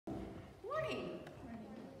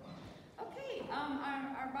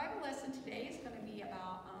Our Bible lesson today is going to be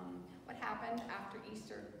about what happened after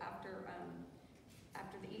Easter, after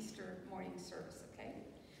the Easter morning service, okay?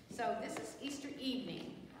 So this is Easter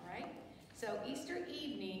evening, all right? So Easter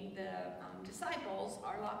evening, the disciples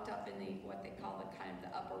are locked up in what they call the kind of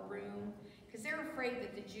the upper room, because they're afraid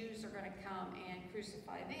that the Jews are going to come and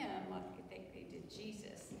crucify them like they did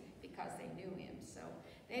Jesus, because they knew him. So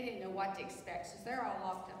they didn't know what to expect, so they're all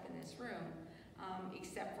locked up in this room.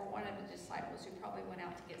 Except for one of the disciples who probably went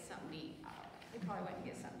out to get something to eat. He probably went to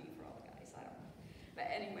get something to eat for all the guys, I don't know. But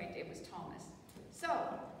anyway, it was Thomas. So,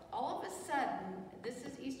 all of a sudden, this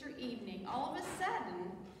is Easter evening, all of a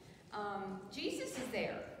sudden, Jesus is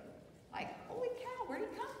there. Like, holy cow, where'd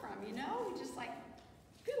he come from, you know? Just like,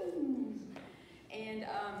 boom. And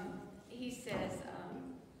he says,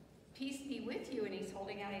 peace be with you, and he's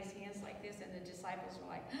holding out his hands like this, and the disciples are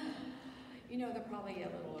like, you know, they're probably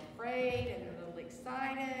a little afraid and a little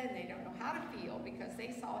excited, and they don't know how to feel because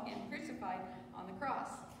they saw him crucified on the cross.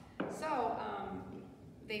 So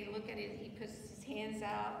they look at it, he puts his hands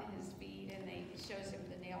out and his feet, and they shows him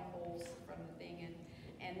the nail holes from the thing,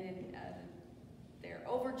 and then they're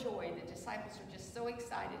overjoyed. The disciples are just so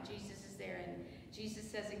excited. Jesus is there, and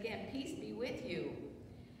Jesus says again, peace be with you.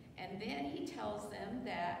 And then he tells them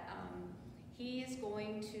that he is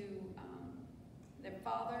going to, the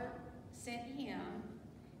Father sent him,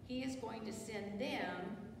 he is going to send them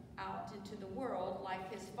out into the world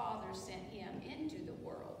like his Father sent him into the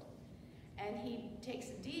world. And he takes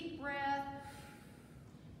a deep breath,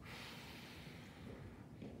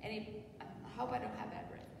 and I hope I don't have that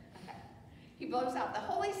breath. Okay. He blows out the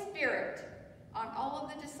Holy Spirit on all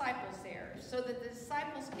of the disciples there, so that the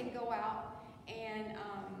disciples can go out and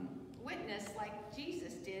witness like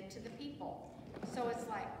Jesus did to the people. So it's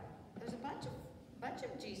like, there's a bunch of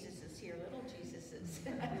Jesuses here, little Jesuses.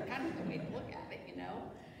 That's kind of the way to look at it, you know.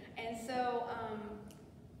 And so,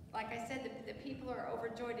 like I said, the people are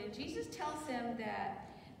overjoyed, and Jesus tells them that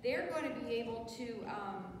they're going to be able to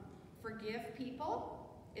forgive people.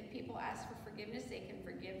 If people ask for forgiveness, they can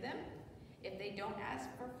forgive them. If they don't ask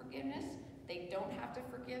for forgiveness, they don't have to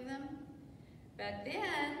forgive them. But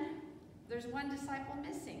then there's one disciple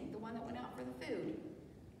missing, the one that went out for the food,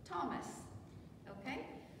 Thomas. Okay,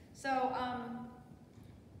 so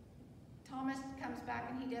Thomas comes back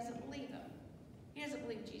and he doesn't believe him. He doesn't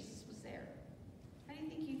believe Jesus was there. How do you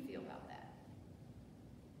think you'd feel about that?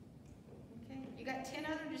 Okay, you got 10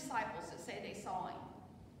 other disciples that say they saw him,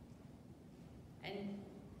 and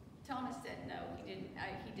Thomas said no, he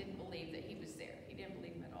didn't believe that he was there. He didn't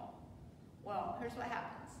believe him at all. Well, here's what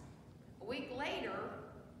happens. A week later,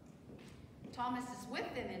 Thomas is with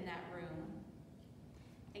them in that room,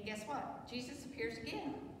 and guess what? Jesus appears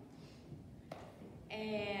again.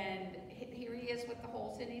 And here he is with the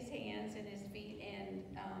holes in his hands and his feet, and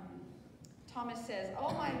Thomas says,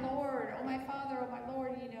 oh my Lord, oh my Father, oh my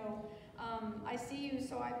Lord, you know, I see you,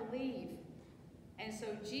 so I believe. And so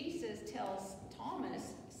Jesus tells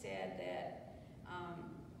Thomas, said that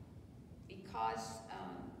because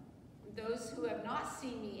those who have not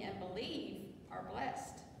seen me and believe are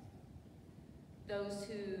blessed. Those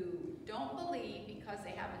who don't believe because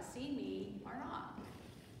they haven't seen me are not.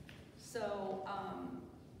 So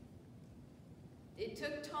it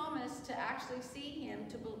took Thomas to actually see him,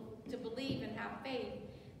 to believe and have faith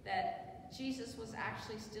that Jesus was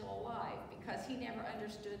actually still alive, because he never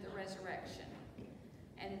understood the resurrection.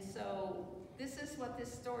 And so this is what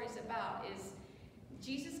this story is about, is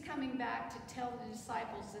Jesus coming back to tell the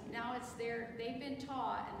disciples that now it's they've been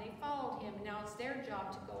taught and they followed him, and now it's their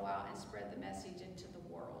job to go out and spread the message into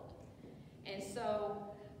the world. And so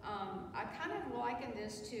I kind of liken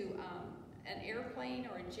this to an airplane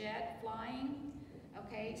or a jet flying.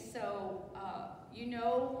 Okay, so you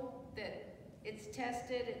know that it's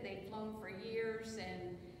tested and they've flown for years,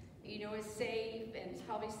 and you know it's safe, and it's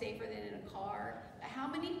probably safer than in a car. But how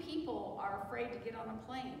many people are afraid to get on a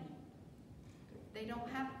plane? They don't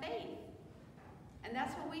have faith. And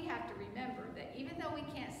that's what we have to remember, that even though we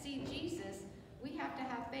can't see Jesus, we have to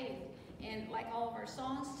have faith. And like all of our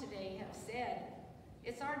songs today have said,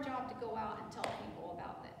 it's our job to go out and tell people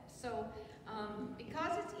about that. So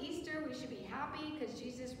because it's Easter, we should be happy because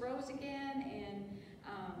Jesus rose again, and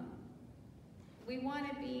we want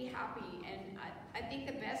to be happy. And I think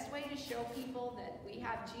the best way to show people that we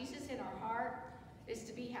have Jesus in our heart is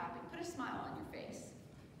to be happy. Put a smile on your face.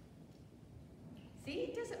 See,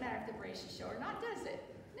 it doesn't matter if the braces show or not, does it?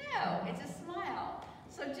 No, it's a smile.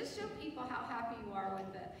 So just show people how happy you are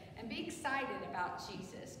with it, and be excited about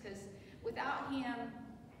Jesus, because without him,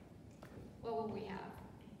 what will we have?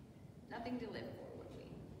 Nothing to live for, would we?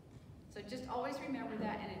 So just always remember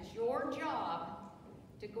that, and it's your job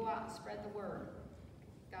to go out and spread the word.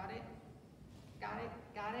 Got it? Got it?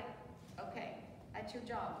 Got it? Okay, that's your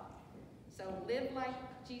job. So live like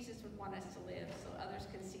Jesus would want us to live so others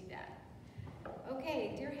can see that.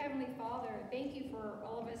 Okay, dear Heavenly Father, thank you for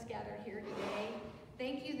all of us gathered here today.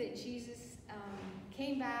 Thank you that Jesus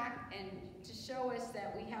came back and to show us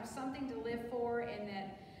that we have something to live for and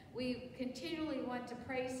that we continually want to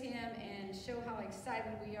praise him and show how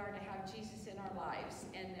excited we are to have Jesus in our lives,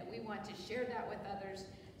 and that we want to share that with others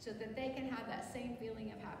so that they can have that same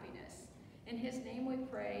feeling of happiness. In his name we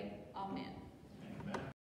pray, amen.